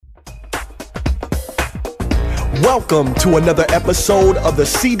Welcome to another episode of the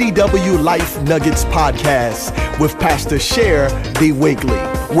CDW Life Nuggets podcast with Pastor Cher D. Winkley,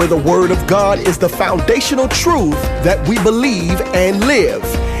 where the Word of God is the foundational truth that we believe and live.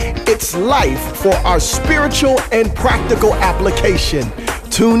 It's life for our spiritual and practical application.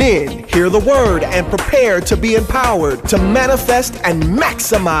 Tune in, hear the Word, and prepare to be empowered to manifest and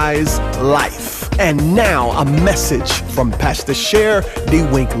maximize life. And now a message from Pastor Cher D.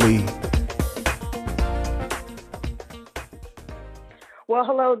 Winkley. Well,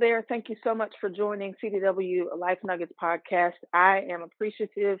 hello there. Thank you so much for joining CDW Life Nuggets podcast. I am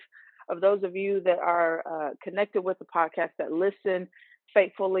appreciative of those of you that are connected with the podcast, that listen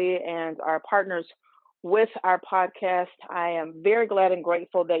faithfully and are partners with our podcast. I am very glad and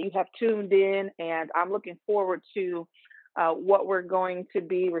grateful that you have tuned in, and I'm looking forward to what we're going to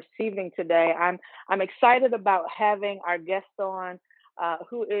be receiving today. I'm excited about having our guest on,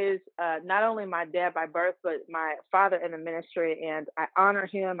 who is not only my dad by birth, but my father in the ministry, and I honor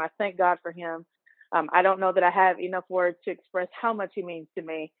him. I thank God for him. I don't know that I have enough words to express how much he means to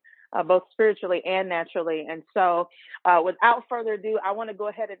me, both spiritually and naturally. And so without further ado, I want to go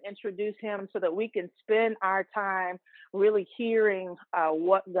ahead and introduce him so that we can spend our time really hearing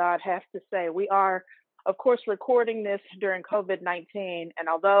what God has to say. We are, of course, recording this during COVID-19, and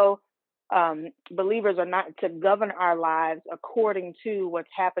although believers are not to govern our lives according to what's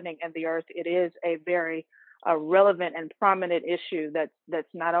happening in the earth, it is a very relevant and prominent issue that's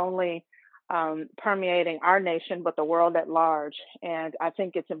not only permeating our nation, but the world at large. And I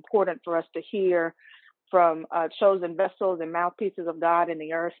think it's important for us to hear from chosen vessels and mouthpieces of God in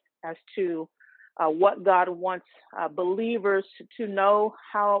the earth as to what God wants believers to know,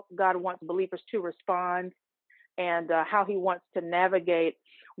 how God wants believers to respond, and how he wants to navigate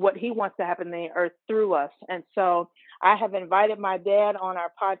what he wants to happen in the earth through us. And so I have invited my dad on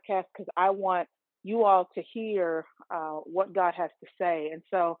our podcast because I want you all to hear what God has to say. And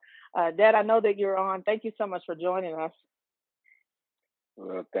so, Dad, I know that you're on. Thank you so much for joining us.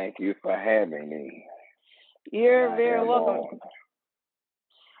 Well, thank you for having me. You're very welcome.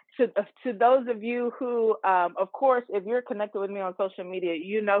 To those of you who, of course, if you're connected with me on social media,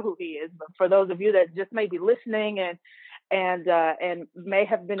 you know who he is. But for those of you that just may be listening and may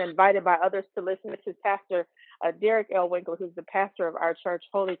have been invited by others to listen, this is Pastor Derek L. Winkle, who's the pastor of our church,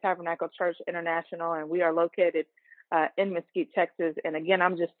 Holy Tabernacle Church International, and we are located in Mesquite, Texas. And again,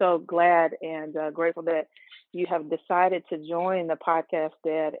 I'm just so glad and grateful that you have decided to join the podcast,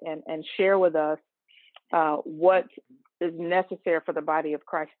 Dad, and share with us what is necessary for the body of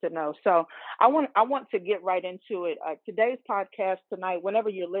Christ to know. So I want to get right into it. Today's podcast tonight, whenever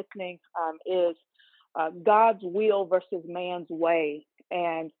you're listening, is God's will versus man's way.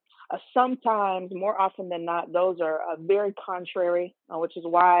 And sometimes, more often than not, those are very contrary, which is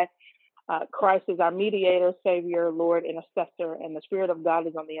why Christ is our mediator, Savior, Lord, intercessor, and the Spirit of God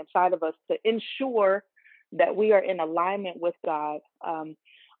is on the inside of us to ensure that we are in alignment with God.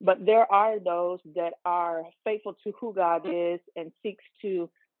 But there are those that are faithful to who God is and seeks to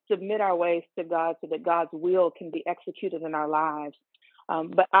submit our ways to God so that God's will can be executed in our lives.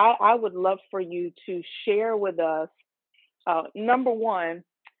 But I would love for you to share with us, number one,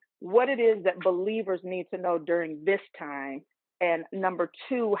 what it is that believers need to know during this time. And number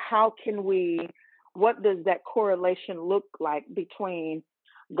two, what does that correlation look like between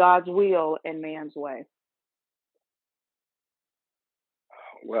God's will and man's way?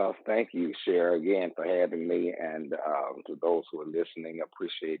 Well, thank you, Cher, again for having me, and to those who are listening,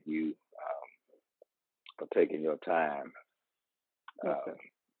 appreciate you for taking your time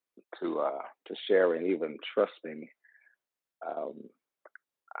to share and even trusting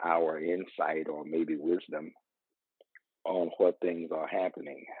our insight or maybe wisdom on what things are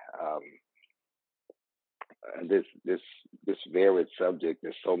happening. And this varied subject,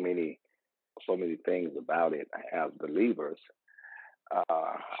 there's so many things about it as believers.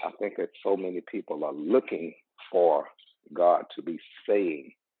 I think that so many people are looking for God to be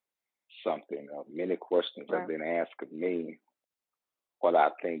saying something. Many questions have been asked of me what I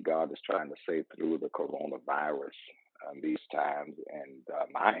think God is trying to say through the coronavirus these times. And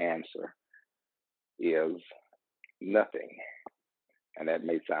my answer is nothing. And that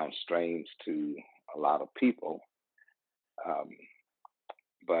may sound strange to a lot of people,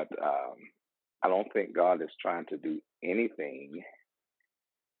 but I don't think God is trying to do anything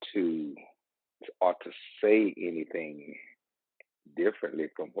to say anything differently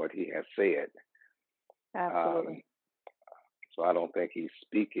from what he has said. Absolutely. So I don't think he's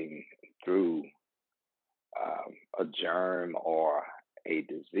speaking through a germ or a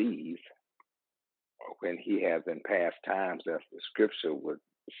disease, or when he has in past times, as the scripture would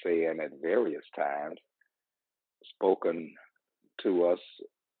say, and at various times, spoken to us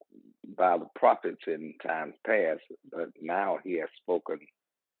by the prophets in times past, but now he has spoken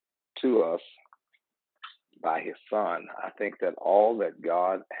to us by his son. I think that all that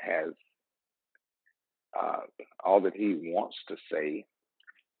God has, all that he wants to say,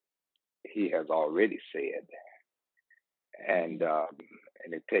 he has already said. And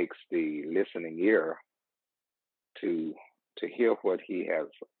it takes the listening ear to hear what he has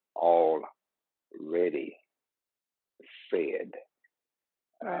already said.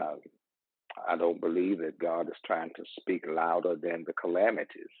 Right. I don't believe that God is trying to speak louder than the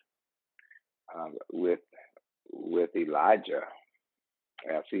calamities. With Elijah,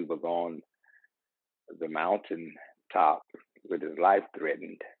 as he was on the mountain top with his life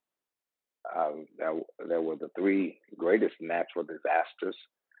threatened, there were the three greatest natural disasters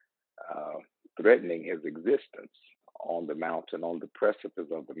threatening his existence on the mountain, on the precipice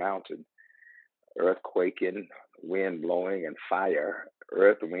of the mountain: earthquaking, wind blowing, and fire,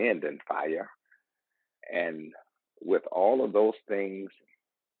 earth, wind, and fire. And with all of those things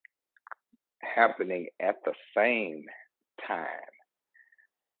happening at the same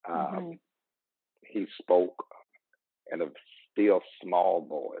time, he spoke in a still small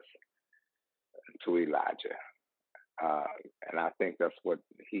voice to Elijah. And I think that's what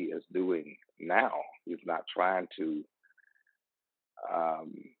he is doing now. He's not trying to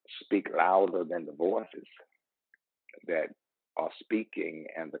speak louder than the voices that are speaking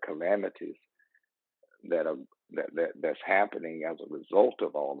and the calamities that's happening as a result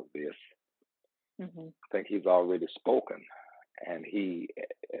of all of this. I think he's already spoken, and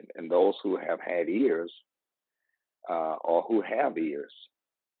and those who have had ears or who have ears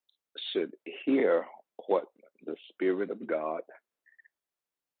should hear what the Spirit of God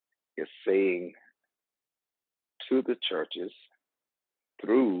is saying to the churches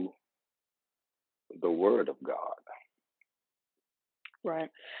through the Word of God. Right.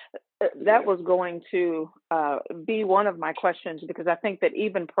 That was going to be one of my questions, because I think that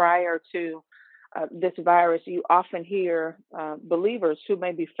even prior to this virus, you often hear believers who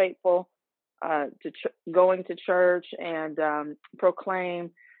may be faithful to going to church and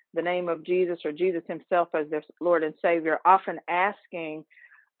proclaim the name of Jesus or Jesus himself as their Lord and Savior, often asking,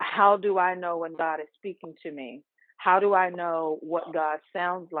 how do I know when God is speaking to me? How do I know what God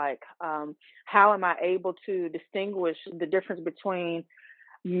sounds like? How am I able to distinguish the difference between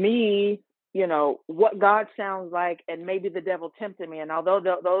me, what God sounds like, and maybe the devil tempted me? And although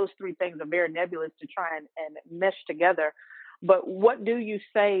those three things are very nebulous to try and mesh together, but what do you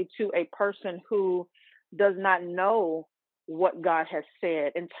say to a person who does not know what God has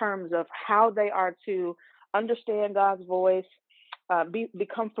said in terms of how they are to understand God's voice,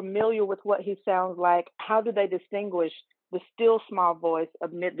 become familiar with what he sounds like? How do they distinguish the still small voice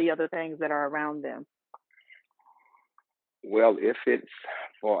amid the other things that are around them? Well, if it's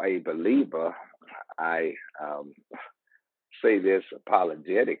for a believer, I say this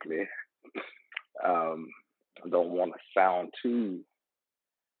apologetically. I don't want to sound too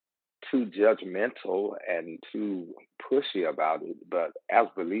judgmental and too pushy about it, but as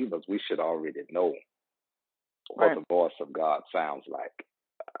believers, we should already know what the voice of God sounds like.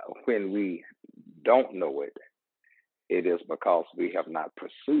 When we don't know it, it is because we have not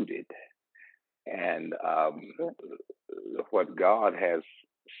pursued it. And what God has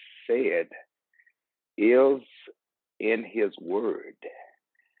said is in his word,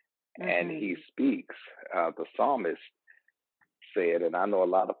 and he speaks. The psalmist said, and I know a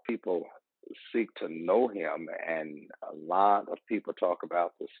lot of people seek to know him, and a lot of people talk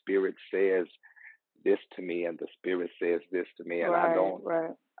about the Spirit says this to me, and the Spirit says this to me, and I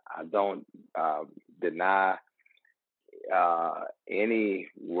don't deny any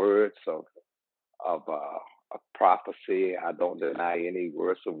words of prophecy. I don't deny any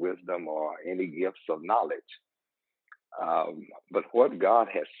words of wisdom or any gifts of knowledge. But what God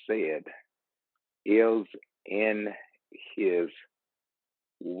has said is in his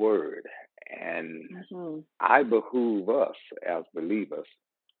word. And I behoove us as believers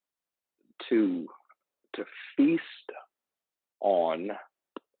to feast on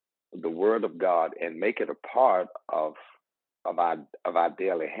the word of God and make it a part of our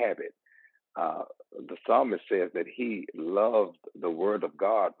daily habit. The psalmist says that he loved the word of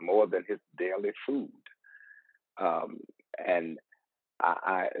God more than his daily food. And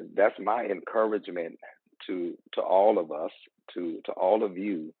I that's my encouragement to all of us, to all of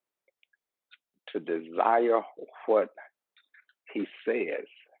you, to desire what he says.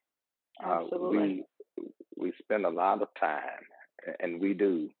 Absolutely. We spend a lot of time, and we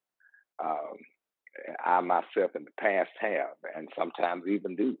do. I myself in the past have, and sometimes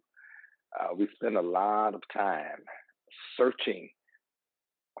even do, We spend a lot of time searching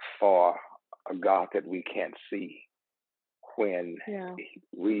for a God that we can't see when Yeah.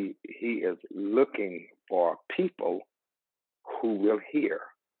 he is looking for people who will hear.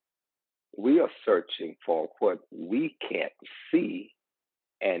 We are searching for what we can't see,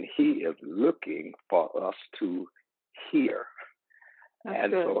 and he is looking for us to hear. That's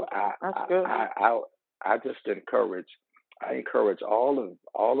And good. so That's good. I just encourage all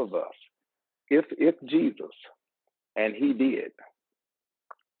of us, if Jesus, and he did,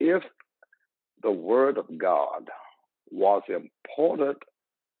 if the word of God was important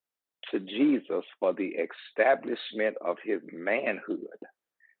to Jesus for the establishment of his manhood,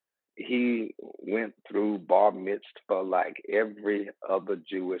 he went through bar mitzvah like every other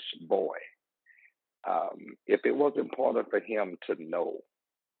Jewish boy. If it was important for him to know,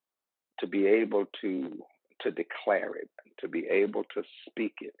 to be able to declare it, to be able to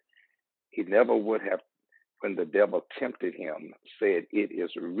speak it, he never would have, when the devil tempted him, said, "It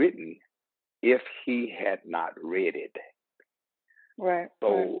is written," if he had not read it. Right.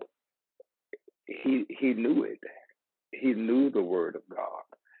 So he knew it. He knew the word of God.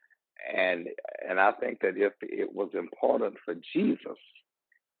 And I think that if it was important for Jesus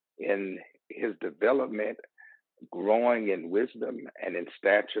in his development, growing in wisdom and in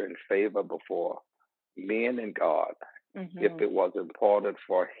stature and favor before men and God, if Mm-hmm. it was important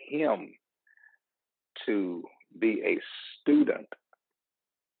for him to be a student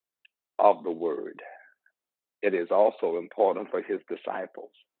of the word, it is also important for his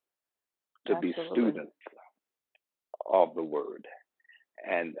disciples to be Absolutely. students of the word.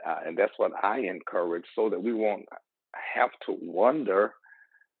 And that's what I encourage, so that we won't have to wonder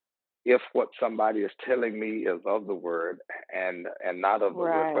if what somebody is telling me is of the word and not of the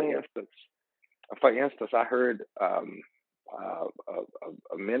word. Right. For instance, I heard a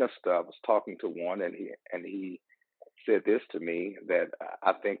minister. I was talking to one, and he said this to me, that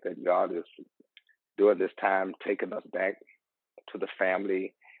I think that God is during this time taking us back to the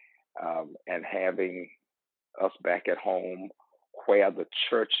family, and having us back at home, where the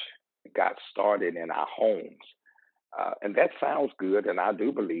church got started in our homes. And that sounds good, and I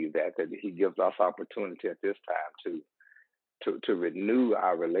do believe that he gives us opportunity at this time to renew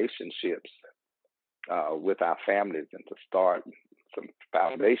our relationships with our families, and to start some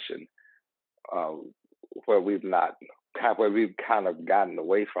foundation, uh, where we've kind of gotten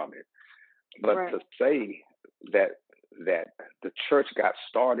away from it. But Right. to say that the church got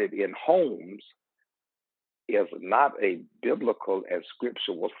started in homes is not a biblical and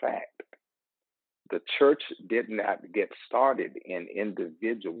scriptural fact. The church did not get started in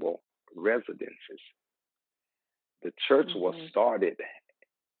individual residences. The church was Mm-hmm. started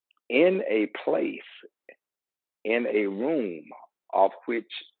in a place, in a room of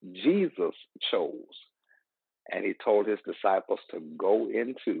which Jesus chose. And he told his disciples to go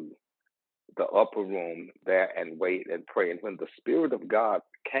into the upper room there and wait and pray. And when the Spirit of God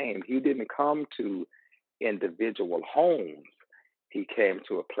came, he didn't come to individual homes. He came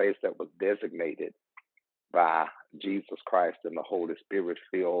to a place that was designated by Jesus Christ, and the Holy Spirit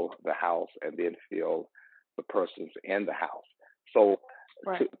fill the house and then fill the persons in the house. So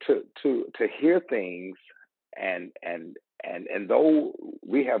Right. to hear things, and though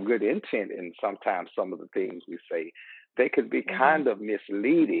we have good intent in sometimes some of the things we say, they could be Mm-hmm. kind of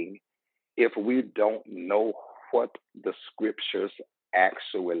misleading if we don't know what the scriptures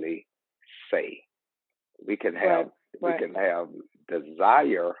actually say. We can Right. have we Right. can have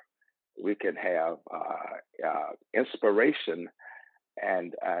desire, we can have inspiration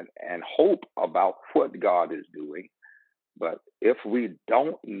and hope about what God is doing, but if we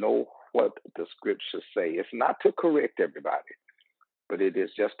don't know what the scriptures say, it's not to correct everybody, but it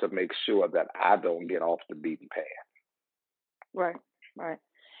is just to make sure that I don't get off the beaten path. Right. Right.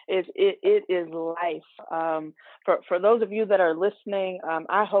 It is life. For those of you that are listening,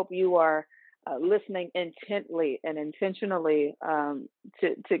 I hope you are listening intently and intentionally,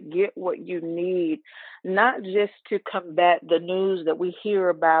 to get what you need, not just to combat the news that we hear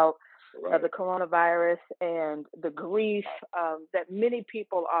about, Right. the coronavirus and the grief, that many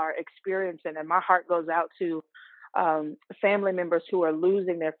people are experiencing. And my heart goes out to family members who are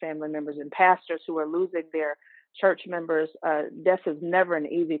losing their family members, and pastors who are losing their church members. Death is never an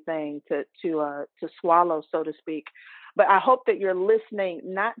easy thing to swallow, so to speak. But I hope that you're listening,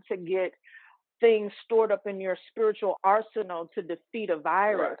 not to get things stored up in your spiritual arsenal to defeat a Right.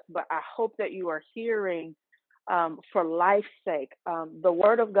 virus, but I hope that you are hearing, for life's sake. The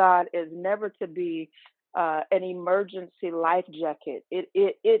word of God is never to be an emergency life jacket.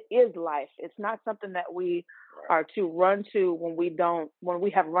 It is life. It's not something that we are to run to when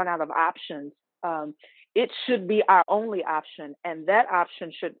we have run out of options. It should be our only option, and that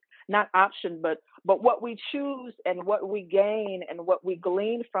option should not option, but what we choose and what we gain and what we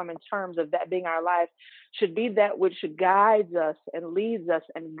glean from in terms of that being our life should be that which guides us and leads us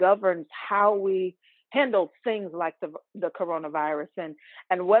and governs how we handle things like the coronavirus,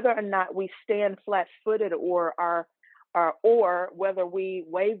 and whether or not we stand flat-footed or whether we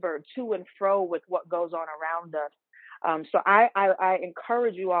waver to and fro with what goes on around us. So I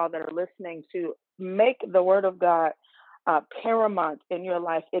encourage you all that are listening to make the Word of God paramount in your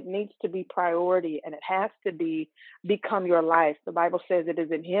life. It needs to be priority, and it has to become your life. The Bible says it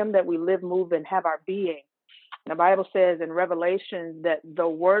is in Him that we live, move, and have our being. The Bible says in Revelation that the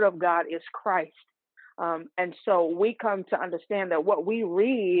Word of God is Christ. And so we come to understand that what we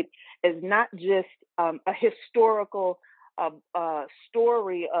read is not just a historical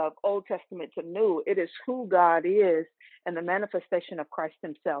story of Old Testament to New. It is who God is and the manifestation of Christ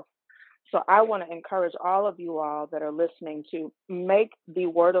Himself. So I want to encourage all of you all that are listening to make the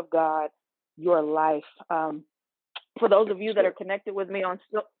Word of God your life. For those of you that are connected with me on...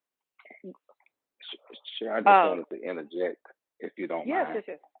 Sure, I just wanted to interject, if you don't mind.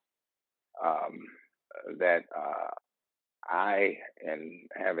 Yes. That I, and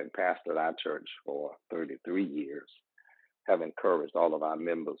having pastored our church for 33 years, have encouraged all of our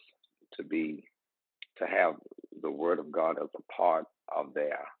members to have the Word of God as a part of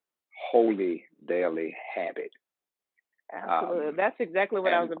their holy daily habit. Absolutely. That's exactly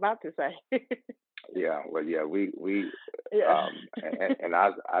what I was about to say. We and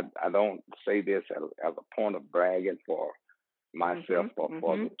I don't say this as a point of bragging for myself or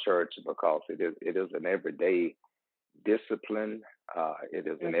for the church, because it is an everyday discipline. It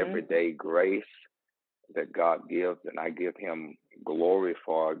is an everyday grace that God gives, and I give Him glory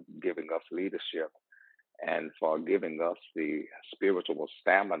for giving us leadership and for giving us the spiritual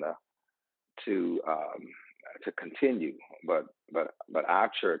stamina to continue. But our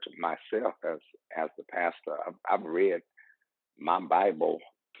church, myself as the pastor, I've read my Bible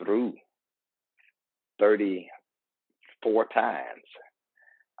through 34 times.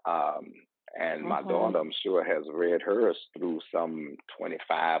 And my daughter, I'm sure, has read hers through some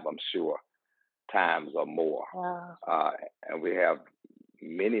 25, I'm sure, times or more. Wow. And we have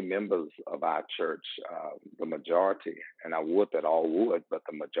many members of our church, the majority, and I would that all would, but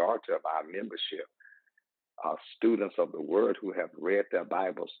the majority of our membership are students of the Word who have read their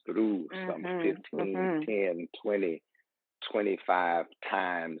Bibles through some 15, 10, 20, 25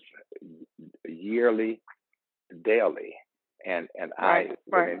 times yearly, daily. And I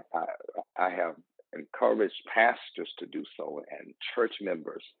have encouraged pastors to do so, and church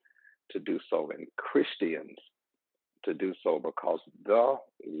members to do so, and Christians to do so, because the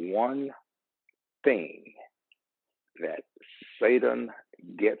one thing that Satan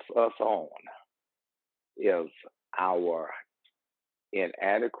gets us on is our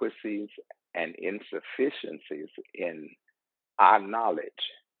inadequacies and insufficiencies in our knowledge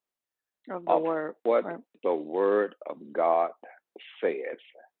of the Word. What the Word of God says.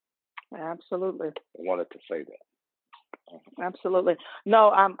 Absolutely. I wanted to say that. Absolutely. No,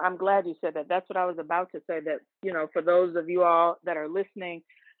 I'm glad you said that. That's what I was about to say, that, for those of you all that are listening,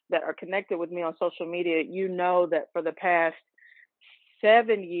 that are connected with me on social media, you know that for the past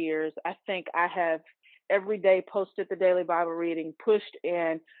 7 years, I think I have every day posted the daily Bible reading, pushed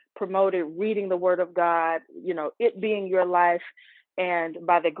and promoted reading the Word of God, it being your life. And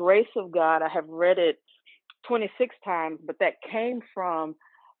by the grace of God, I have read it 26 times, but that came from,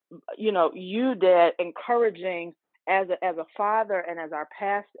 you, Dad, encouraging as a father and as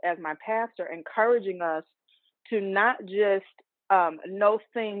my pastor, encouraging us to not just know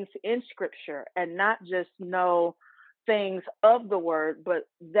things in Scripture and not just know things of the Word, but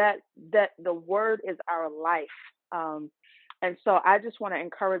that the Word is our life. And so I just want to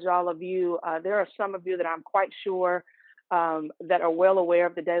encourage all of you. There are some of you that I'm quite sure that are well aware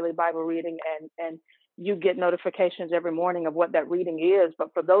of the daily Bible reading, and you get notifications every morning of what that reading is.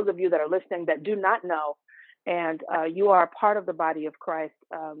 But for those of you that are listening that do not know, and you are a part of the body of Christ,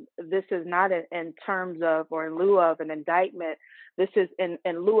 this is not in terms of or in lieu of an indictment. This is in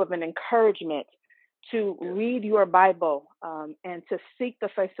lieu of an encouragement to read your Bible and to seek the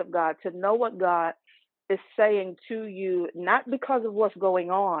face of God, to know what God is saying to you, not because of what's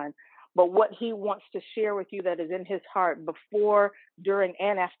going on, but what He wants to share with you that is in His heart before, during,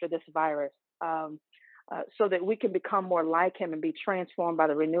 and after this virus, so that we can become more like Him and be transformed by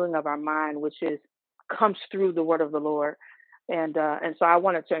the renewing of our mind, which comes through the Word of the Lord. And so I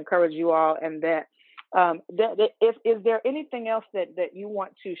wanted to encourage you all, and that Is there anything else that you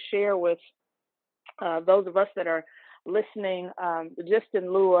want to share with those of us that are listening, just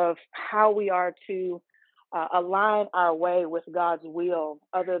in lieu of how we are to align our way with God's will,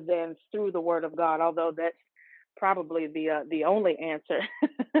 other than through the Word of God? Although that's probably the only answer.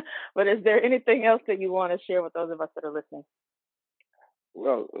 But is there anything else that you want to share with those of us that are listening?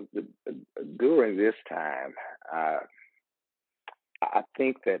 Well, during this time, I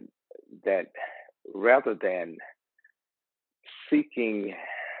think that rather than seeking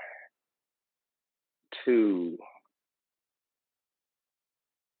to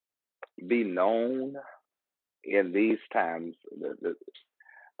be known in these times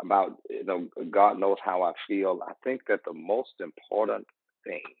about, God knows how I feel. I think that the most important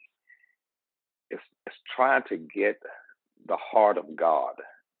thing is trying to get the heart of God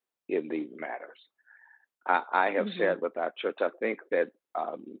in these matters. I have shared with our church. I think that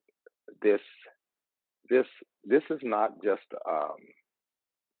this is not just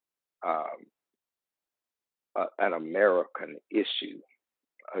an American issue,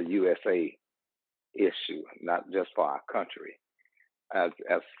 a USA issue, not just for our country. As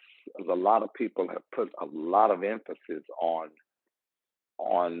a lot of people have put a lot of emphasis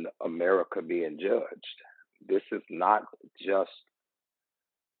on America being judged. This is not just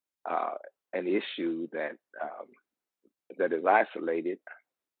an issue that is isolated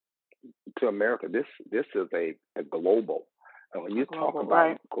to America. This is a global. And when you talk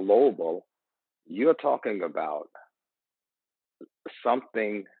about global, you're talking about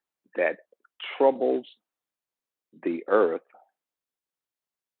something that troubles the earth,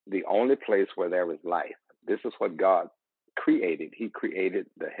 the only place where there is life. This is what God created. He created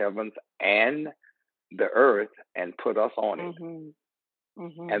the heavens and the earth and put us on it.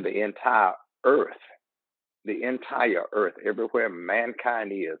 And the entire earth, everywhere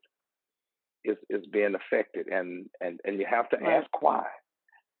mankind is being affected. And you have to ask why.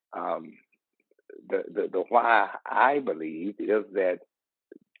 The why, I believe, is that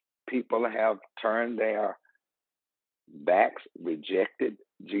people have turned their backs, rejected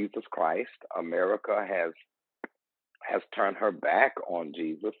Jesus Christ. America has turned her back on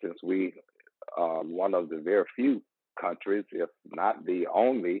Jesus, since we are one of the very few countries, if not the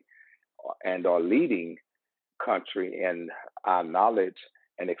only, and our leading country in our knowledge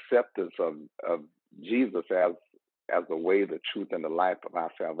and acceptance of Jesus as the way, the truth, and the life of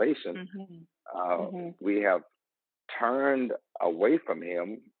our salvation. We have turned away from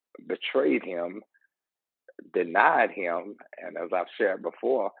him, betrayed him, denied him. And as I've shared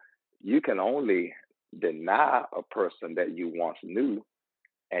before, you can only deny a person that you once knew,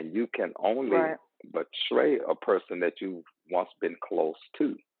 and you can only betray a person that you've once been close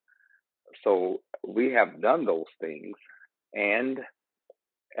to. So we have done those things, and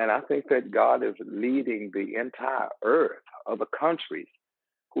I think that God is leading the entire earth. Other countries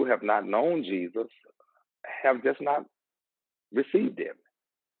who have not known Jesus have just not received him,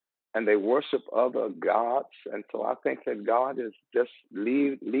 and they worship other gods. And so I think that God is just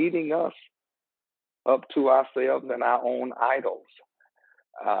leading us up to ourselves and our own idols.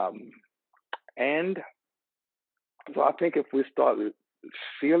 And so I think if we start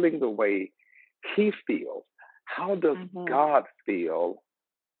feeling the way he feels, how does God feel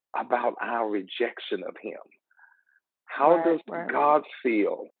about our rejection of him? How does God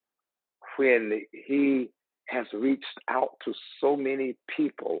feel when he has reached out to so many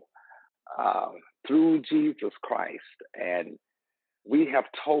people through Jesus Christ? And we have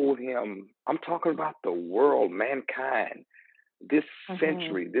told him, I'm talking about the world, mankind, this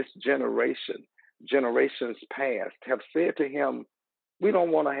century, this generation, generations past, have said to him, we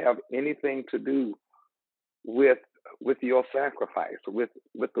don't want to have anything to do with your sacrifice, with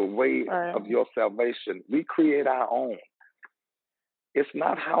the way of your salvation. We create our own. It's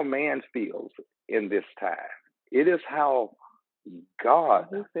not how man feels in this time. It is how God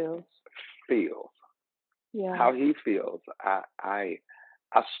feels. Yeah. How he feels. I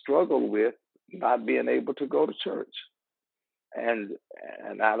struggle with not being able to go to church, and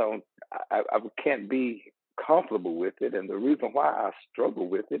I can't be comfortable with it. And the reason why I struggle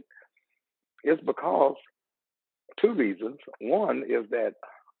with it is because two reasons. One is that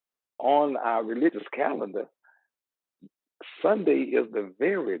on our religious calendar, Sunday is the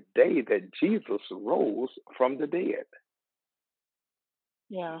very day that Jesus rose from the dead.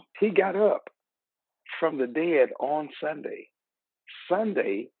 Yeah. He got up from the dead on Sunday.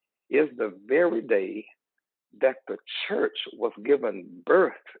 Sunday is the very day that the church was given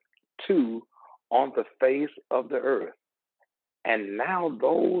birth to on the face of the earth. And now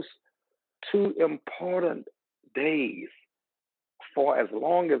those two important days for as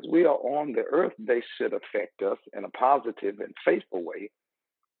long as we are on the earth, they should affect us in a positive and faithful way.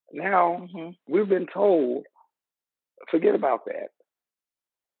 Now, we've been told, forget about that.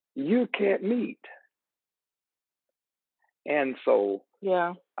 You can't meet. And so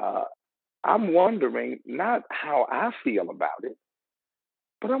I'm wondering not how I feel about it,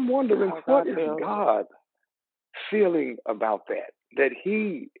 but I'm wondering what is God feeling about that? That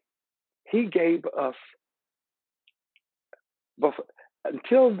He gave us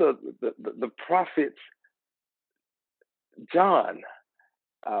until the prophets John,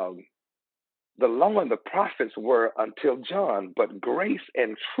 the law and the prophets were until John, but grace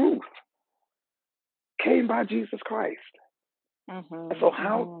and truth came by Jesus Christ. So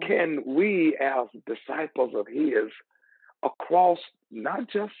how can we, as disciples of His, across not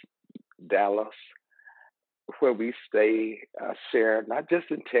just Dallas, where we stay, share, not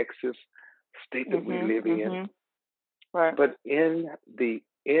just in Texas, state that we live in, right, but in the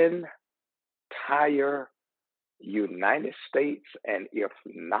entire United States, and if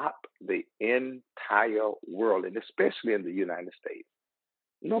not the entire world, and especially in the United States,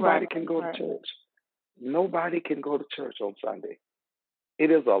 nobody can go to church. Nobody can go to church on Sunday. It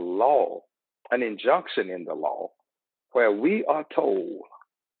is a law, an injunction in the law, where we are told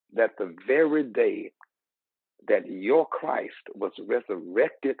that the very day that your Christ was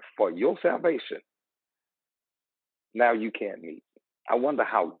resurrected for your salvation, now you can't meet. I wonder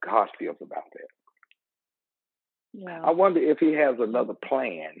how God feels about that. Yeah. I wonder if He has another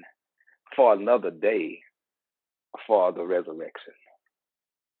plan for another day for the resurrection.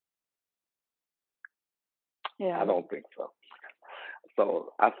 Yeah. I don't think so.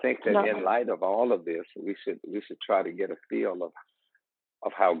 So I think that in light of all of this, we should try to get a feel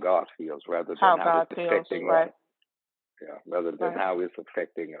of how God feels rather than how it's affecting us. Yeah, rather than how it's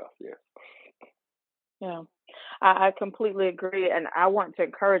affecting us. Yes. Yeah. I completely agree, and I want to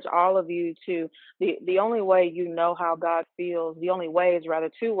encourage all of you to the only way you know how God feels, the only way is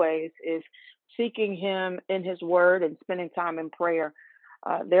rather two ways, is seeking Him in His Word and spending time in prayer.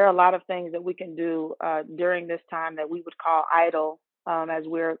 There are a lot of things that we can do during this time that we would call idle, as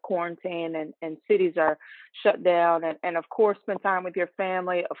we're quarantined and cities are shut down, and of course spend time with your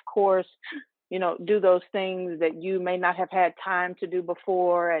family. Of course, do those things that you may not have had time to do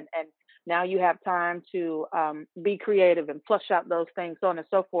before, and now you have time to be creative and flush out those things, so on and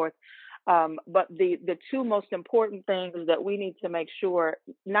so forth. But the two most important things that we need to make sure,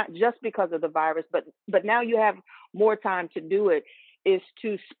 not just because of the virus, but now you have more time to do it, is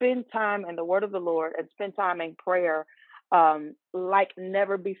to spend time in the Word of the Lord and spend time in prayer like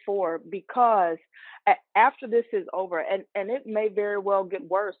never before, because after this is over, and it may very well get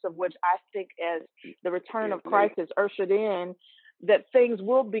worse, of which I think as the return of Christ is ushered in, that things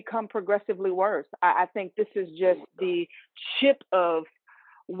will become progressively worse. I think this is just the tip of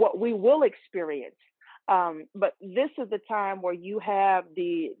what we will experience. But this is the time where you have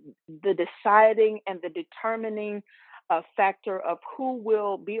the deciding and the determining factor of who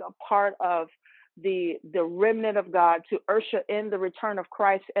will be a part of the remnant of God to usher in the return of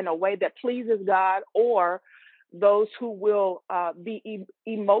Christ in a way that pleases God, or those who will be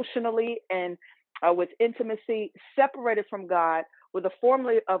emotionally and with intimacy separated from God with a form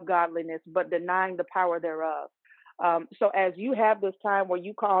of godliness, but denying the power thereof. So as you have this time where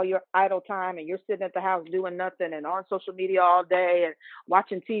you call your idle time and you're sitting at the house doing nothing and on social media all day and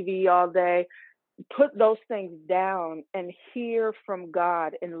watching TV all day, put those things down and hear from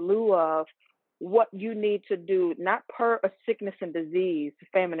God in lieu of what you need to do, not per a sickness and disease,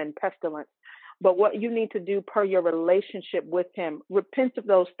 famine and pestilence, but what you need to do per your relationship with Him. Repent of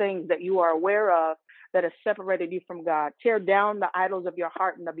those things that you are aware of that have separated you from God. Tear down the idols of your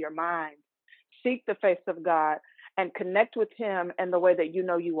heart and of your mind. Seek the face of God and connect with Him in the way that you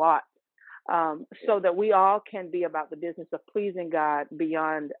know you ought, so that we all can be about the business of pleasing God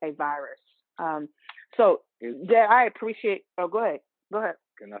beyond a virus. So that I appreciate. Oh, go ahead.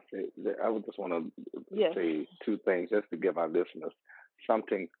 Can I say that I would just want to say two things just to give our listeners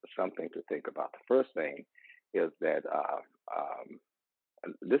something to think about. The first thing is that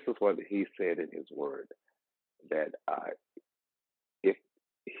this is what He said in His Word, that if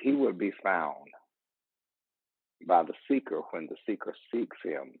He would be found by the seeker when the seeker seeks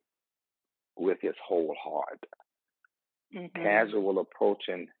Him with his whole heart. Casual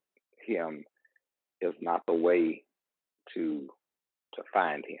approaching Him is not the way to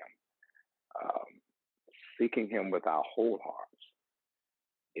find Him. Seeking Him with our whole hearts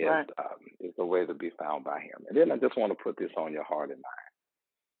is the way to be found by Him. And then I just want to put this on your heart and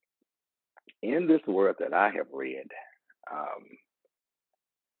mind. In this word that I have read,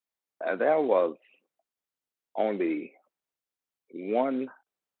 there was only one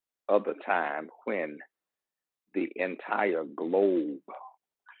other time when the entire globe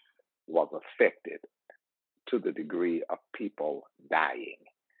was affected to the degree of people dying.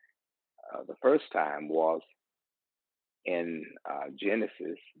 The first time was in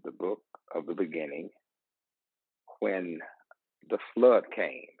Genesis, the book of the beginning, when the flood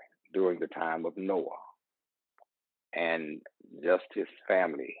came during the time of Noah, and just his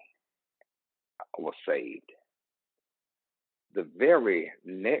family was saved. The very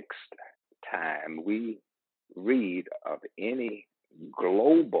next time we read of any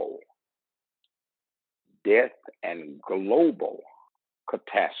global death and global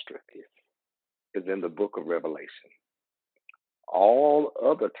catastrophes is in the book of Revelation. All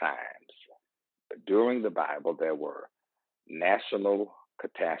other times during the Bible, there were national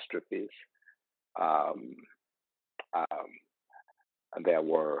catastrophes. There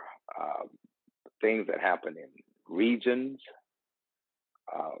were things that happened in regions,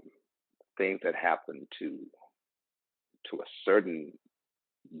 things that happened to a certain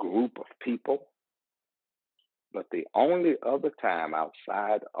group of people. But the only other time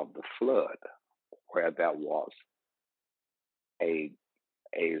outside of the flood where there was a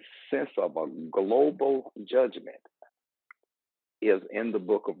sense of a global judgment is in the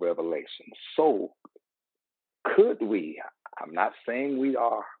book of Revelation. So could we, I'm not saying we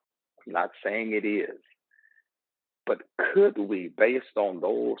are, I'm not saying it is, but could we, based on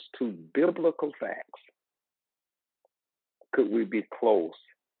those two biblical facts, could we be close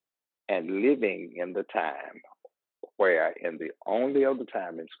and living in the time where, in the only other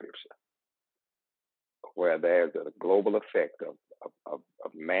time in Scripture, where there's a global effect of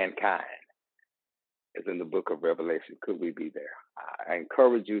mankind, is in the book of Revelation? Could we be there? I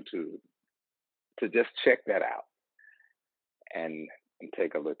encourage you to just check that out and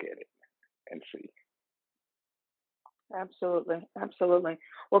take a look at it and see. Absolutely. Absolutely.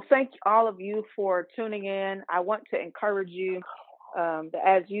 Well, thank all of you for tuning in. I want to encourage you that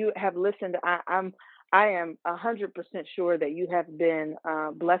as you have listened, I am 100% sure that you have been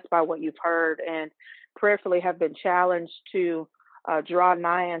blessed by what you've heard and prayerfully have been challenged to draw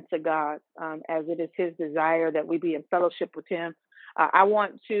nigh unto God, as it is his desire that we be in fellowship with him. I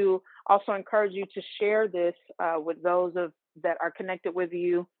want to also encourage you to share this with those that are connected with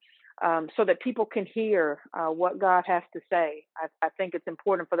you, so that people can hear what God has to say. I think it's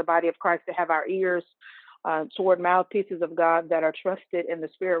important for the body of Christ to have our ears toward mouthpieces of God that are trusted in the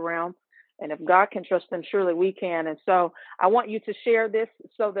spirit realm. And if God can trust them, surely we can. And so I want you to share this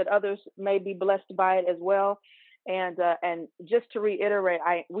so that others may be blessed by it as well. And just to reiterate,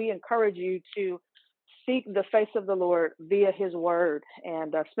 we encourage you to seek the face of the Lord via his word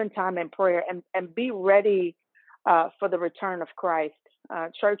and spend time in prayer and be ready for the return of Christ.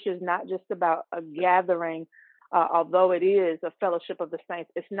 Church is not just about a gathering, although it is a fellowship of the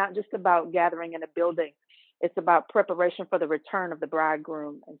saints. It's not just about gathering in a building. It's about preparation for the return of the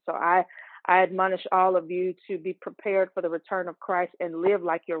bridegroom. And so I admonish all of you to be prepared for the return of Christ and live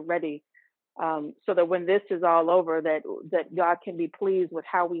like you're ready, so that when this is all over, that God can be pleased with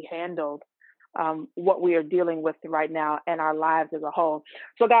how we handled what we are dealing with right now and our lives as a whole.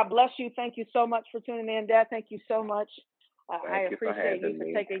 So God bless you. Thank you so much for tuning in, Dad. Thank you so much. I appreciate you for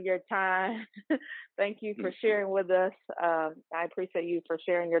taking your time. Thank you for sharing with us. I appreciate you for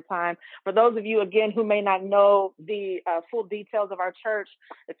sharing your time. For those of you, again, who may not know the full details of our church,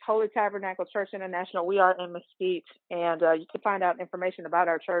 it's Holy Tabernacle Church International. We are in Mesquite, and you can find out information about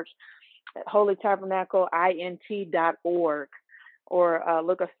our church at holytabernacle.int.org, or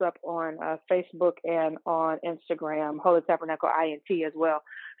look us up on Facebook and on Instagram, Holy Tabernacle INT as well.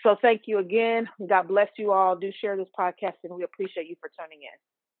 So thank you again. God bless you all. Do share this podcast, and we appreciate you for tuning in.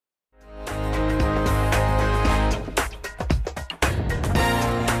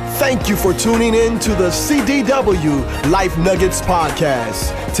 Thank you for tuning in to the CDW Life Nuggets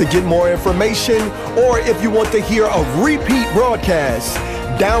podcast. To get more information, or if you want to hear a repeat broadcast,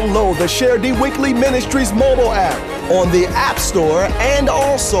 download the Share D Weekly Ministries mobile app on the App Store and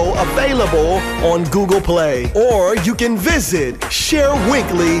also available on Google Play. Or you can visit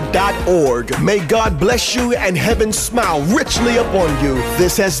shareweekly.org. May God bless you and heaven smile richly upon you.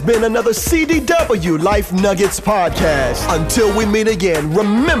 This has been another CDW Life Nuggets podcast. Until we meet again,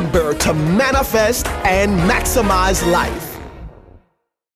 remember to manifest and maximize life.